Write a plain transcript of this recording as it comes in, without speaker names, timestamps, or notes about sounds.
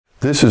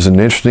This is an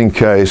interesting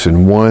case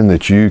and one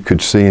that you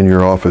could see in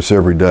your office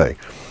every day.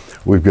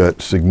 We've got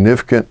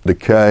significant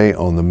decay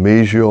on the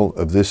mesial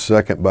of this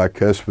second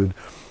bicuspid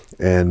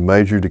and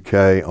major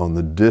decay on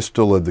the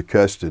distal of the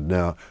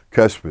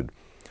cuspid.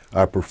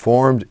 I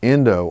performed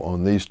endo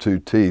on these two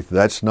teeth.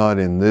 That's not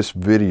in this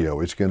video.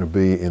 It's going to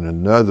be in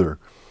another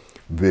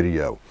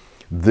video.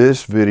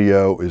 This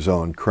video is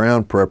on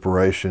crown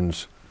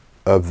preparations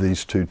of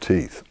these two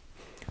teeth.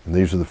 And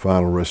these are the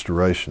final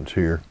restorations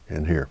here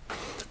and here.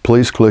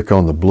 Please click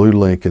on the blue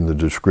link in the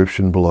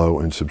description below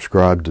and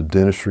subscribe to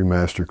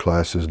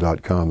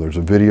dentistrymasterclasses.com. There's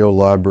a video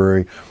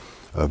library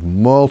of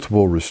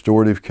multiple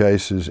restorative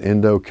cases,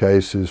 endo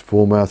cases,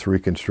 full mouth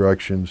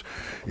reconstructions,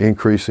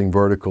 increasing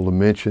vertical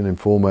dimension and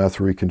full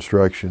mouth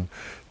reconstruction,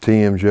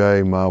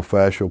 TMJ,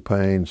 myofascial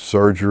pain,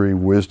 surgery,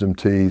 wisdom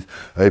teeth,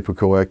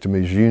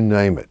 apicoectomies, you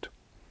name it.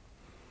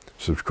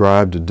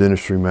 Subscribe to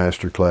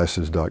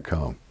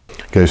dentistrymasterclasses.com.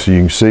 Okay, so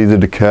you can see the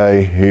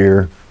decay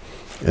here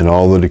and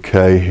all the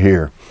decay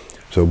here.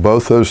 So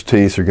both those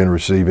teeth are going to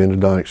receive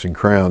endodontics and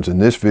crowns. In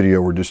this video,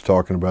 we're just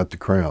talking about the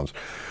crowns.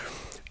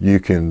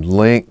 You can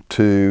link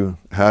to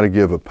how to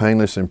give a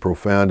painless and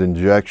profound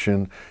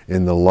injection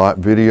in the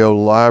video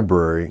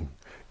library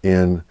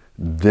in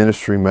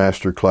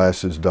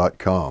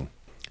dentistrymasterclasses.com.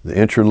 The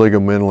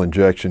intraligamental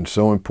injection is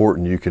so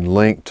important. You can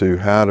link to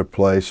how to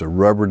place a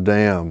rubber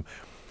dam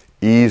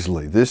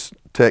easily. This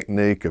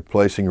technique of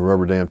placing a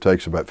rubber dam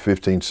takes about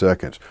 15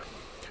 seconds.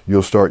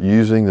 You'll start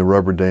using the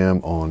rubber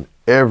dam on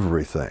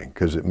everything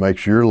because it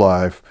makes your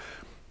life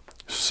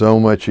so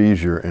much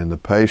easier and the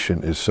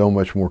patient is so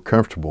much more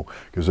comfortable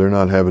because they're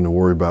not having to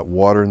worry about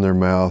water in their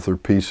mouth or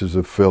pieces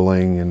of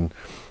filling and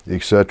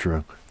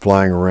etc.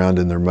 flying around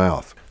in their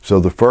mouth. So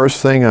the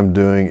first thing I'm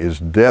doing is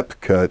depth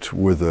cuts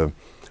with a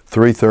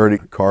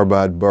 330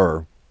 carbide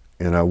burr,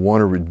 and I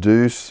want to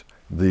reduce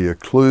the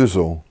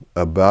occlusal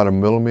about 1.5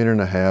 millimeters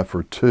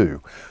or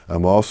 2.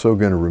 I'm also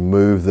going to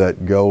remove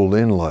that gold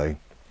inlay,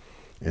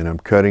 and I'm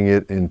cutting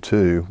it in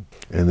 2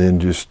 and then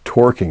just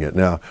torquing it.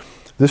 Now,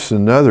 this is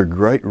another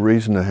great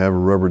reason to have a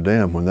rubber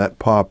dam. When that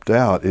popped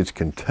out, it's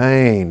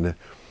contained,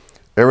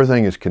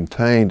 everything is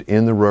contained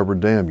in the rubber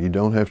dam. You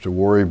don't have to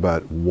worry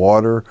about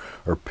water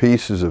or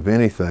pieces of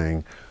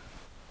anything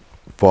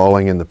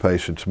falling in the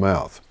patient's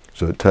mouth.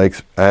 So it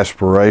takes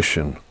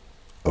aspiration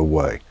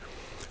away.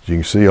 So you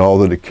can see all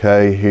the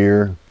decay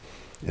here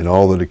and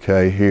all the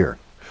decay here.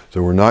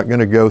 So we're not going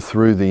to go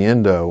through the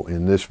endo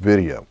in this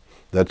video.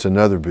 That's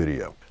another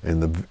video.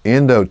 And the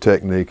endo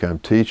technique I'm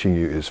teaching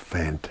you is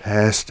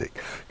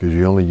fantastic because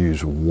you only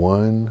use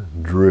one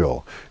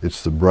drill.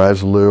 It's the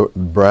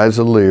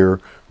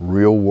Brasileir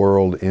real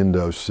world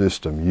endo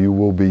system. You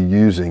will be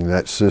using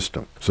that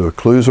system. So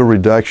occlusal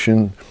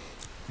reduction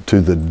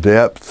to the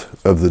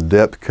depth of the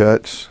depth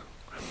cuts.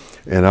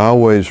 And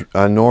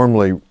I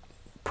normally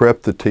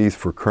prep the teeth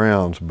for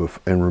crowns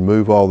and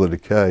remove all the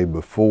decay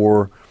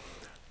before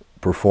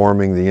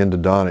performing the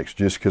endodontics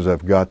just because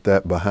I've got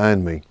that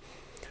behind me.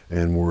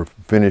 And we're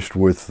finished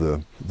with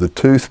the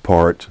tooth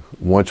part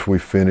once we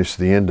finish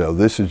the endo.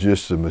 This is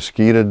just a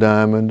mosquito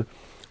diamond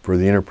for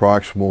the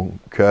interproximal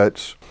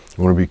cuts.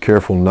 You want to be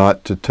careful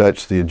not to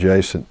touch the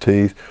adjacent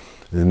teeth.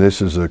 And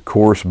this is a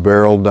coarse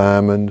barrel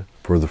diamond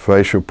for the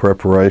facial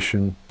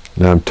preparation.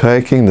 Now I'm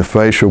taking the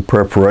facial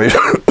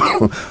preparation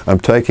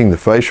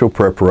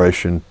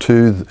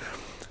to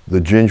the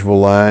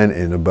gingival line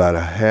and about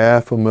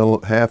half a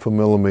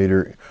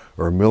millimeter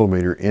or a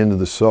millimeter into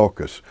the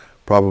sulcus.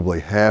 Probably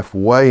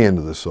halfway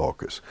into the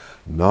sulcus,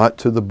 not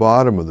to the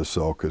bottom of the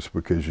sulcus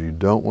because you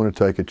don't want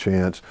to take a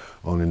chance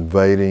on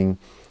invading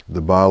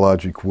the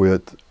biologic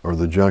width or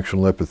the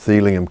junctional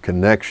epithelium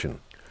connection.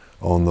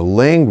 On the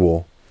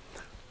lingual,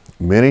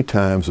 many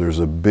times there's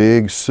a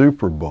big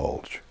super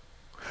bulge.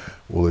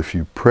 Well, if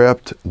you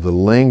prepped the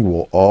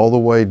lingual all the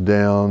way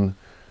down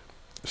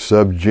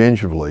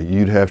subgingivally,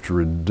 you'd have to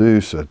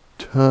reduce a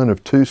ton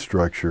of tooth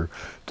structure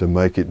to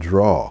make it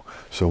draw.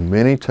 So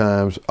many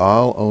times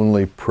I'll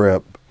only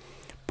prep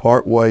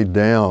part way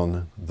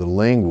down the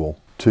lingual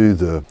to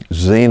the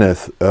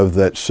zenith of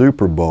that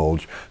super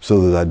bulge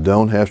so that I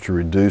don't have to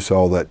reduce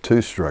all that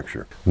tooth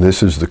structure. And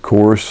this is the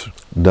coarse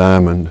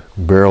diamond,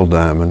 barrel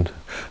diamond.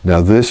 Now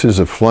this is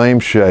a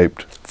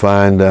flame-shaped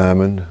fine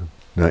diamond.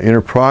 Now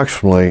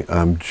interproximally,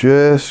 I'm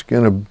just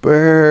going to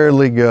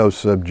barely go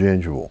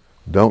subgingival.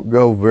 Don't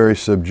go very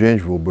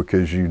subgingival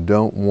because you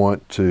don't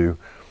want to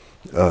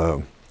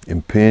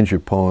impinge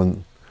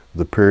upon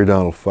the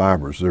periodontal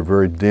fibers. They're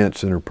very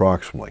dense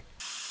interproximally.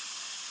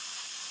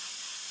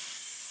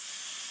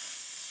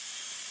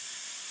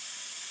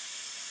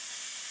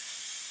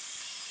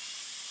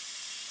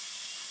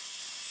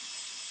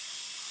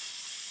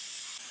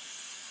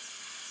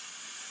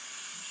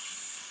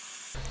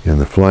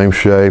 And the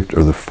flame-shaped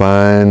or the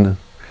fine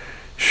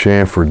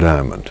chamfer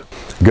diamond.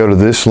 Go to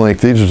this link.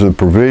 These are the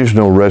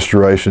provisional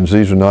restorations.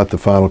 These are not the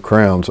final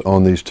crowns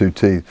on these two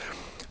teeth.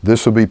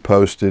 This will be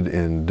posted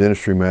in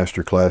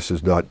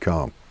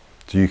dentistrymasterclasses.com.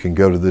 So you can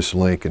go to this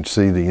link and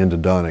see the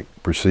endodontic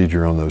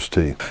procedure on those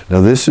teeth. Now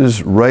this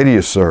is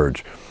radius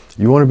surge.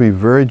 You want to be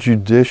very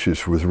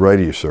judicious with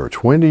radius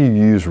search. When do you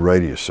use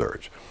radius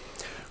search?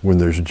 When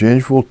there's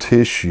gingival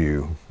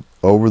tissue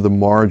over the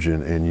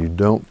margin and you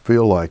don't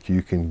feel like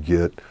you can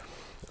get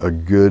a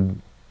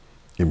good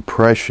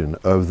impression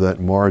of that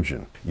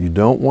margin. You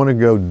don't want to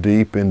go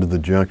deep into the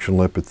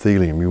junctional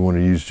epithelium. You want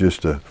to use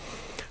just a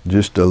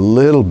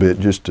little bit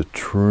just to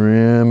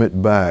trim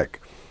it back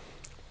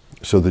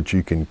so that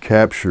you can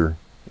capture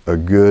a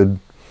good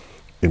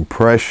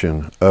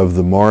impression of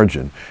the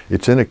margin.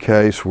 It's in a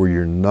case where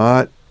you're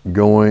not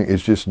going,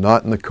 it's just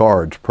not in the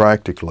cards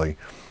practically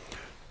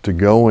to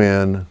go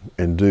in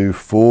and do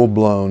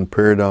full-blown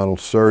periodontal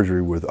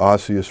surgery with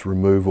osseous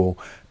removal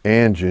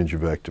and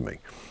gingivectomy.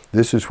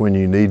 This is when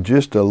you need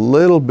just a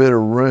little bit of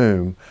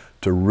room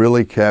to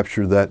really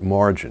capture that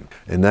margin.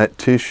 And that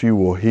tissue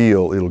will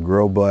heal, it'll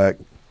grow back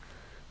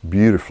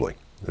beautifully.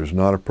 There's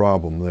not a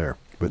problem there.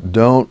 But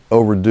don't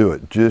overdo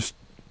it, just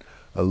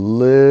a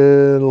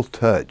little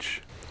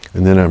touch.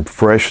 And then I'm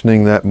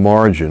freshening that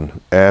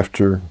margin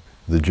after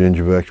the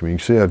gingivectomy. You can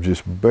see I've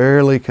just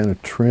barely kind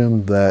of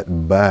trimmed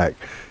that back.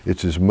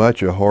 It's as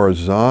much a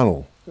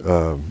horizontal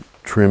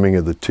trimming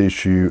of the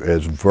tissue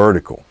as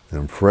vertical.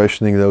 And I'm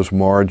freshening those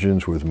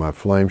margins with my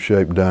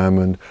flame-shaped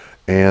diamond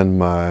and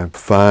my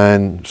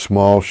fine,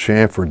 small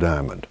chamfer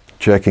diamond.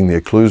 Checking the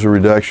occlusal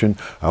reduction.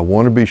 I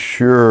want to be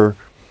sure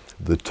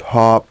the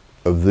top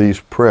of these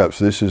preps,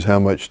 this is how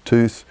much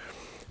tooth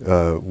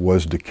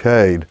was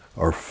decayed,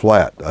 are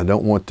flat. I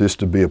don't want this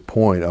to be a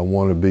point. I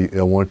want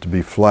it to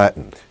be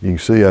flattened. You can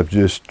see I've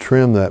just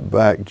trimmed that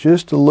back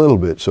just a little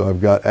bit so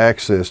I've got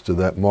access to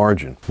that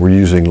margin. We're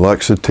using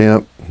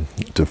Luxatemp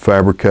to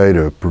fabricate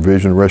a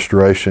provisional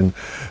restoration,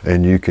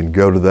 and you can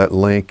go to that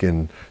link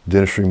in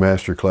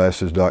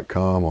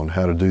dentistrymasterclasses.com on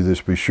how to do this.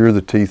 Be sure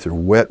the teeth are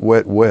wet,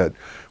 wet, wet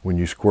when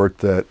you squirt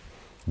that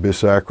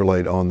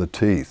bisacrylate on the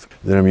teeth.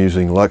 Then I'm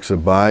using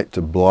Luxabite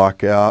to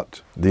block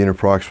out the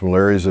interproximal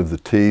areas of the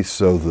teeth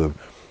so the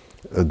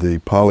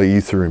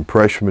polyether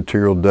impression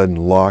material doesn't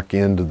lock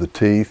into the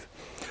teeth.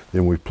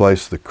 Then we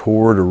place the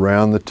cord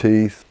around the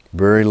teeth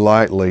very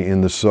lightly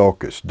in the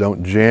sulcus.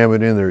 Don't jam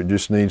it in there, it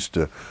just needs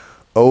to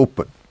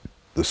open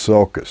the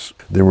sulcus.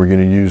 Then we're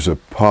going to use a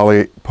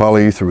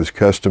polyether with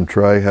custom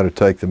tray, how to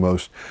take the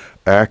most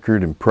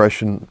accurate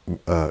impressions,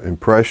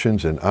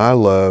 and I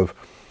love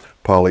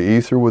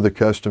polyether with a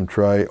custom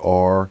tray,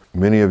 or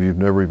many of you have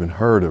never even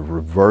heard of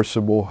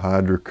reversible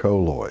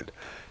hydrocolloid.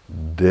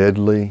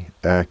 Deadly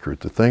accurate.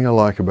 The thing I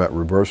like about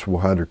reversible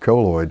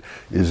hydrocolloid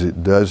is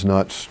it does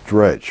not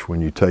stretch when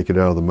you take it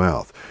out of the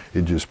mouth.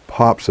 It just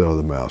pops out of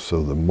the mouth.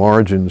 So the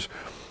margins,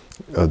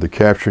 the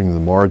capturing of the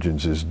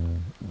margins is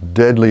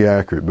deadly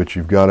accurate, but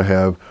you've got to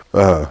have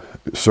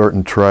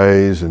certain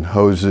trays and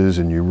hoses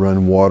and you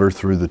run water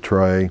through the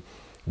tray.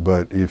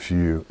 But if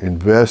you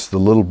invest a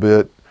little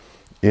bit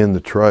in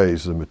the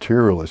trays, the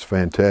material is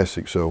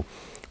fantastic. So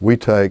we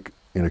take,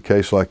 in a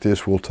case like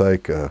this, we'll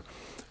take a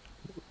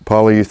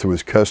polyether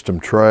with custom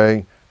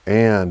tray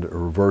and a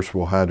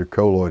reversible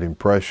hydrocolloid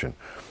impression.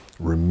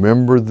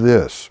 Remember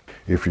this,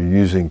 if you're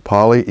using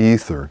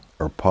polyether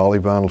or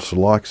polyvinyl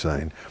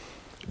siloxane,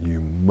 you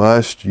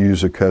must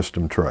use a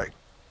custom tray,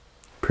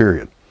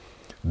 period.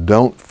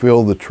 Don't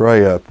fill the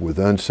tray up with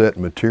unset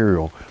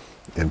material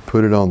and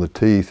put it on the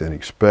teeth and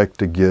expect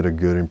to get a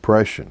good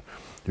impression.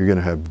 You're going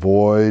to have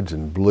voids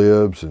and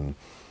blibs, and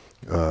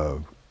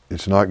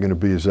it's not going to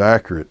be as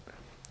accurate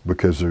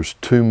because there's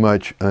too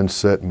much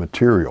unset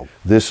material.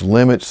 This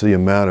limits the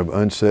amount of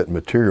unset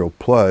material,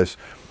 plus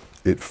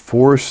it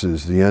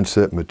forces the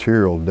unset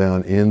material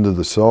down into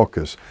the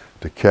sulcus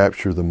to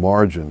capture the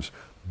margins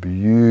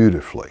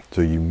beautifully.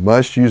 So you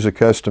must use a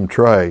custom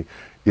tray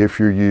if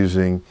you're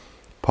using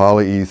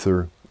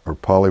polyether or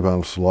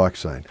polyvinyl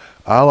siloxane.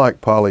 I like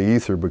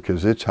polyether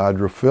because it's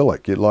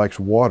hydrophilic. It likes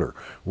water.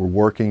 We're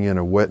working in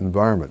a wet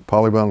environment.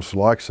 Polyvinyl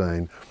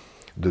siloxane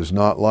does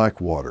not like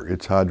water.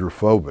 It's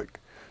hydrophobic.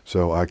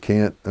 So I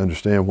can't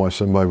understand why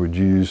somebody would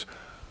use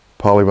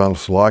polyvinyl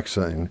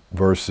siloxane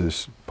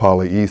versus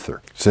polyether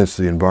since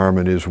the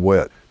environment is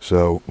wet.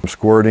 So I'm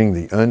squirting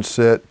the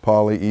unset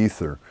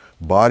polyether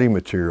body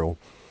material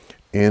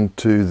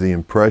into the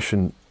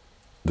impression,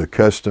 the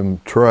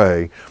custom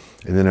tray,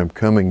 and then I'm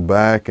coming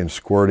back and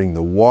squirting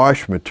the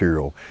wash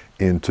material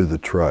into the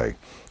tray.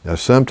 Now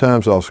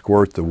sometimes I'll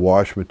squirt the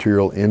wash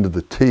material into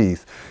the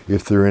teeth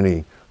if there are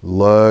any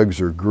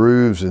lugs or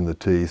grooves in the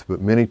teeth,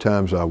 but many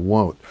times I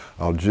won't.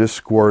 I'll just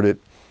squirt it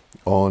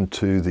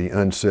onto the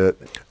unset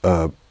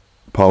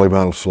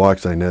polyvinyl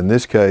siloxane. Now in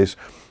this case,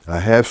 I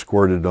have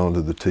squirted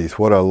onto the teeth.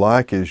 What I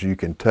like is you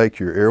can take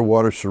your air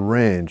water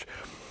syringe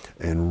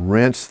and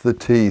rinse the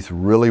teeth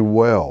really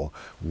well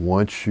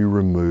once you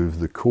remove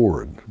the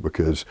cord,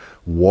 because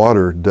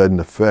water doesn't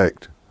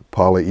affect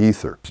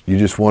polyether. You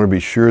just want to be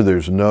sure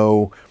there's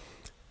no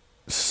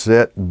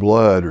set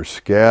blood or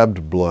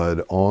scabbed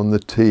blood on the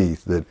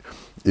teeth, that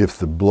if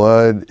the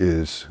blood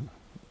is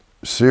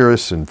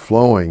serous and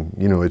flowing,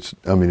 you know, it's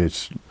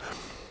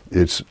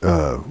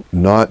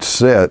not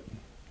set,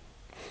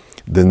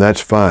 then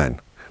that's fine.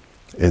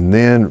 And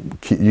then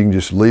you can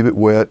just leave it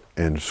wet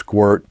and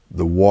squirt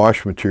the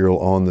wash material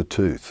on the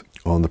tooth,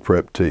 on the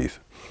prep teeth.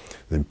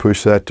 Then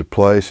push that to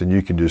place, and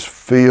you can just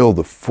feel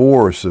the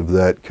force of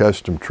that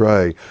custom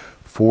tray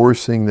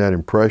forcing that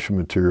impression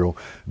material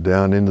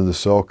down into the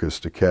sulcus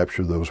to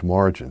capture those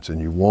margins.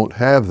 And you won't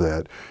have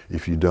that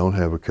if you don't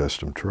have a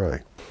custom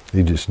tray.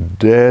 These just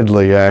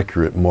deadly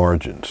accurate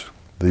margins,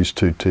 these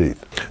two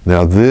teeth.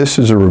 Now this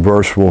is a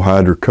reversible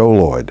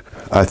hydrocolloid.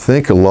 I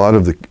think a lot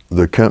of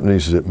the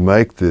companies that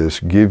make this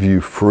give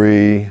you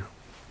free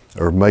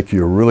or make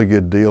you a really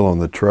good deal on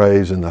the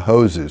trays and the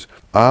hoses.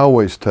 I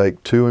always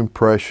take 2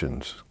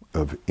 impressions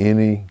of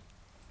any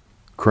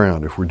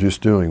crown. If we're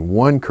just doing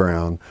 1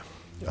 crown,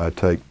 I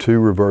take 2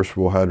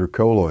 reversible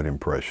hydrocolloid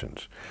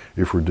impressions.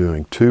 If we're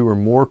doing 2 or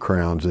more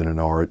crowns in an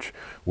arch,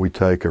 we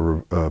take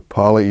a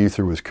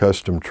polyether with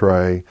custom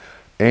tray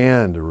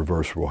and a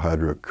reversible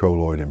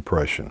hydrocolloid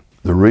impression.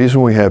 The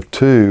reason we have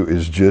 2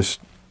 is just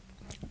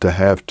to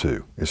have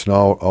 2. It's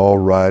not all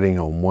riding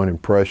on 1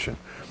 impression.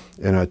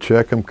 And I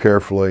check them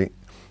carefully,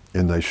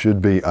 and they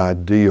should be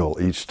ideal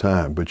each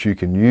time. But you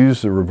can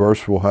use the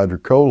reversible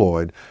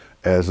hydrocolloid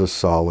as a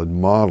solid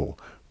model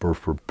for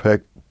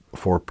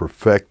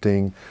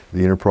perfecting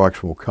the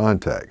interproximal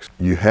contacts.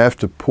 You have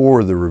to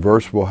pour the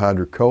reversible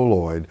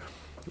hydrocolloid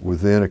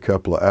within a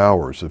couple of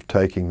hours of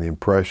taking the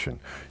impression.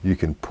 You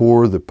can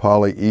pour the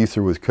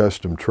polyether with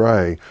custom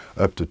tray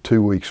up to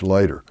 2 weeks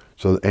later.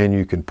 And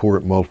you can pour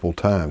it multiple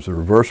times. The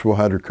reversible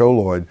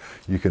hydrocolloid,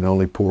 you can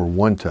only pour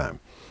 1 time.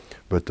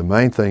 But the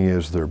main thing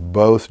is they're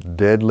both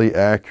deadly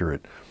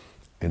accurate.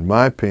 In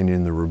my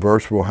opinion, the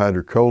reversible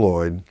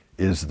hydrocolloid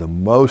is the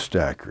most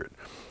accurate,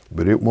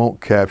 but it won't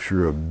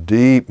capture a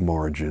deep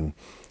margin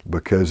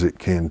because it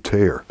can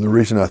tear. The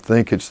reason I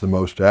think it's the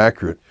most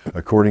accurate,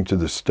 according to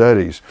the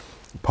studies,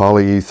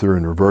 polyether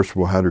and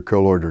reversible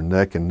hydrocolloid are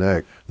neck and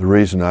neck. The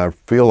reason I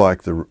feel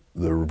like the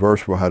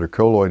reversible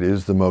hydrocolloid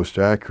is the most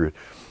accurate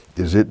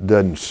is it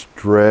doesn't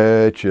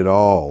stretch at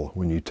all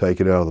when you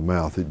take it out of the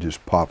mouth. It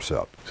just pops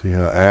out. See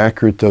how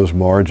accurate those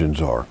margins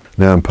are.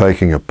 Now I'm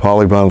taking a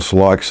polyvinyl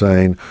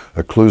siloxane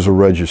occlusal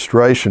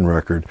registration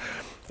record,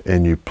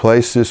 and you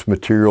place this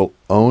material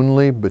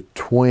only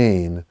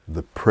between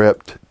the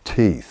prepped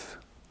teeth,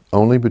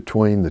 only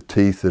between the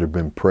teeth that have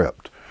been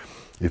prepped.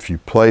 If you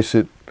place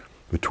it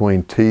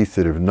between teeth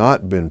that have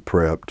not been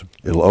prepped,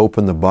 it'll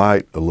open the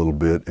bite a little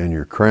bit and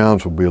your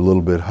crowns will be a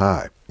little bit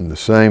high. In the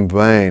same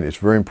vein, it's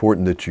very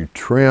important that you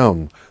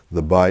trim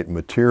the bite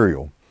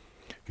material,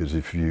 because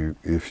if you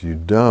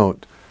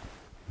don't,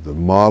 the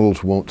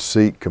models won't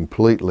seat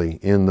completely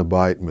in the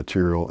bite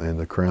material and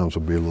the crowns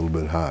will be a little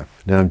bit high.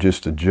 Now I'm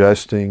just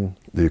adjusting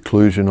the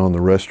occlusion on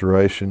the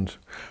restorations,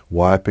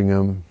 wiping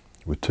them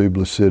with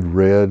Tublicid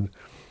Red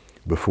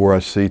before I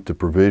seat the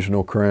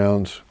provisional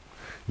crowns,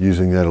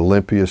 using that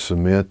Olympia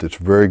cement that's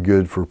very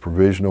good for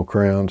provisional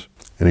crowns.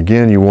 And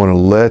again, you want to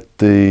let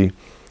the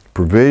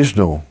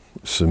provisional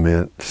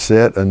cement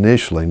set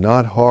initially,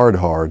 not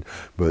hard,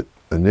 but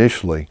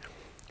initially,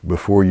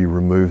 before you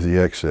remove the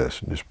excess.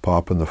 Just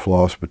popping the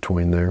floss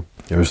between there.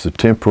 There's the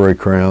temporary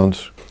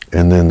crowns,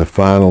 and then the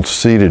final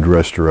seated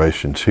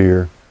restorations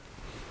here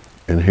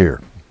and here.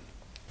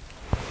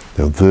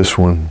 Now this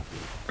one,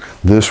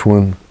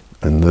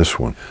 and this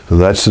one. So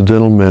that's the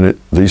Dental Minute.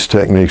 These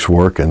techniques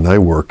work, and they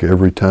work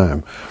every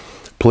time.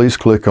 Please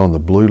click on the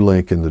blue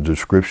link in the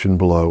description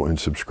below and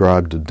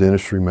subscribe to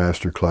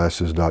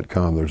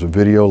dentistrymasterclasses.com. There's a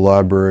video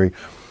library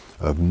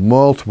of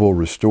multiple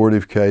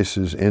restorative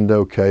cases,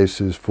 endo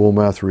cases, full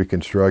mouth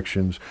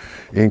reconstructions,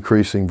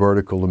 increasing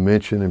vertical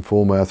dimension in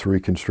full mouth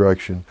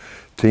reconstruction,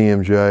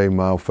 TMJ,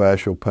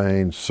 myofascial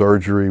pain,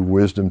 surgery,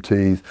 wisdom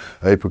teeth,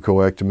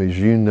 apicoectomies,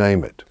 you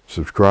name it.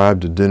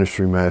 Subscribe to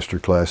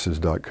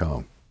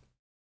dentistrymasterclasses.com.